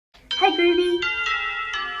Groovy?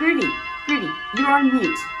 Groovy, you're on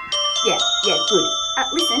mute. Yeah, good.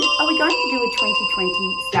 Listen, are we going to do a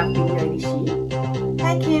 2020 stuff video this year?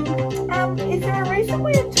 Hey Kim, is there a reason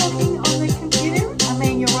we're talking on the computer? I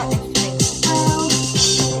mean, you're right next to me. Well,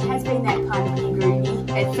 it has been that kind of year, Groovy.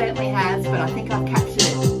 It certainly has, but I think I've captured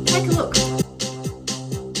it. Take a look.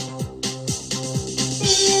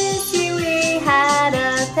 This year we had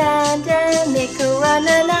a pandemic,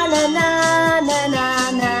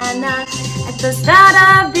 na-na-na-na-na-na-na-na. At the start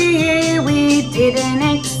of the year we didn't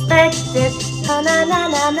expect it,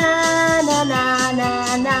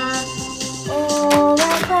 na-na-na-na-na-na-na-na. All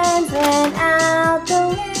our plans went out the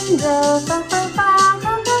window,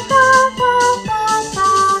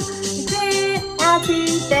 we grit our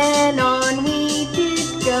teeth and on we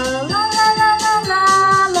did go, la la la la la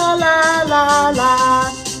la la la.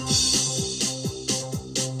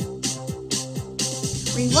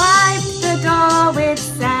 We wiped the door with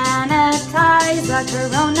sanitizer,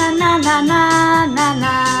 corona na na na na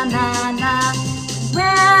na na na.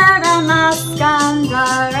 Wear a mask under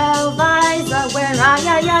our visor, wear ya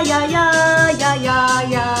ya ya ya ya ya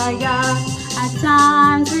ya ya. At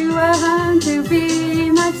times we were home to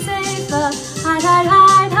be much safer. Hide, hide,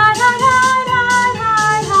 hide, hide, hide, hide,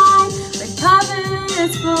 hide, hide. The cupboard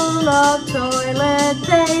is full of toilet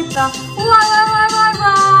paper. Why?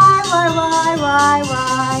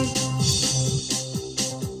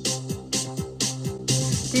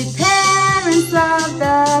 Did parents love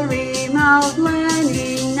the remote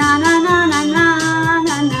learning? Na na na na na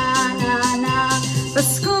na na na na. For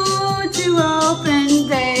school to open,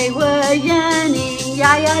 they were yearning.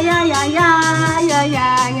 Ya ya ya ya ya ya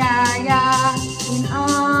ya ya ya. In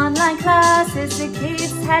online classes, the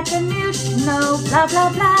kids had to mute. No blah blah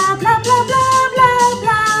blah blah blah blah blah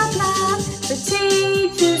blah blah. The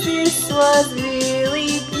teachers, this was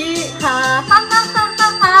really cute. Ha ha ha ha ha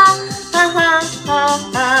ha ha ha ha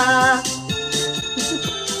ha.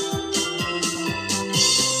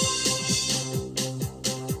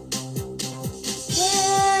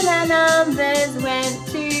 When our numbers went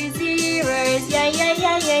to zeros, yeah yeah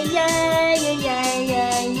yeah yeah yeah yeah yeah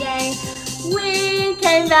yeah yeah. We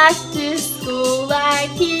came back to school like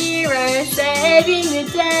heroes, saving the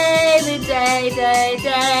day, the day, day,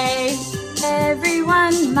 day.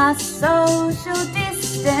 Everyone must social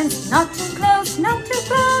distance, not too close, not too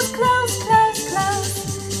close, close, close,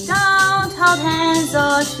 close. Don't hold hands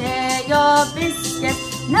or share your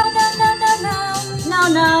biscuits. No, no, no, no, no, no,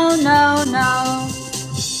 no, no, no.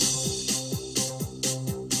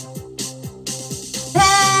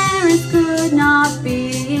 Parents could not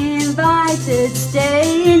be invited.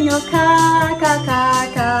 Stay in your car, car, car,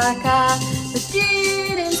 car, car. The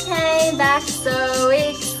students came back so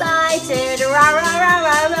excited. Rah, rah, rah,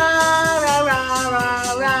 rah, rah, rah, rah,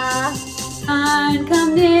 rah, rah. Don't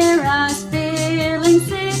come near us feeling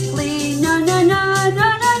sickly. No, no, no, no,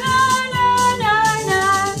 no, no, no, no, no.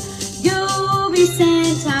 You'll be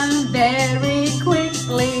sent home very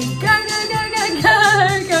quickly. Go, go, go, go, go,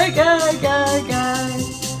 go, go, go, go.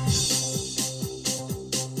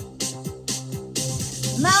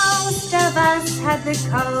 Most of us had the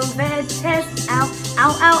COVID test. Ow,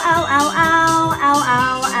 ow, ow, ow, ow, ow, ow,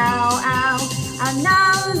 ow, ow, ow. Our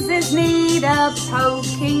noses need a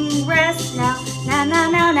poking rest now. Now, now,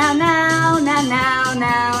 now, now, now, now, now,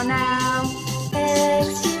 now, now.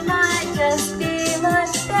 Next you might just be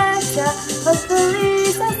much better.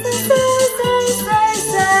 Hopefully, by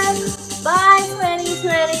 2020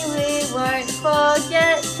 we won't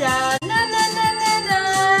forget ya. No, no, no, no, no,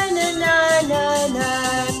 no, no, no, no.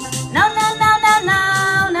 No, no, no, no, no,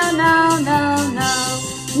 no, no, no, no.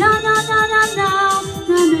 No, no, no, no, no, no,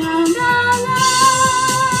 no, no, no.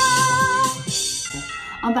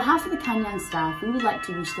 On behalf of the Kunyung staff, we would like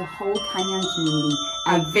to wish the whole Kunyung community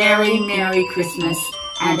a very Merry Christmas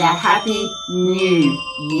and a Happy New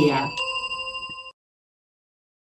Year.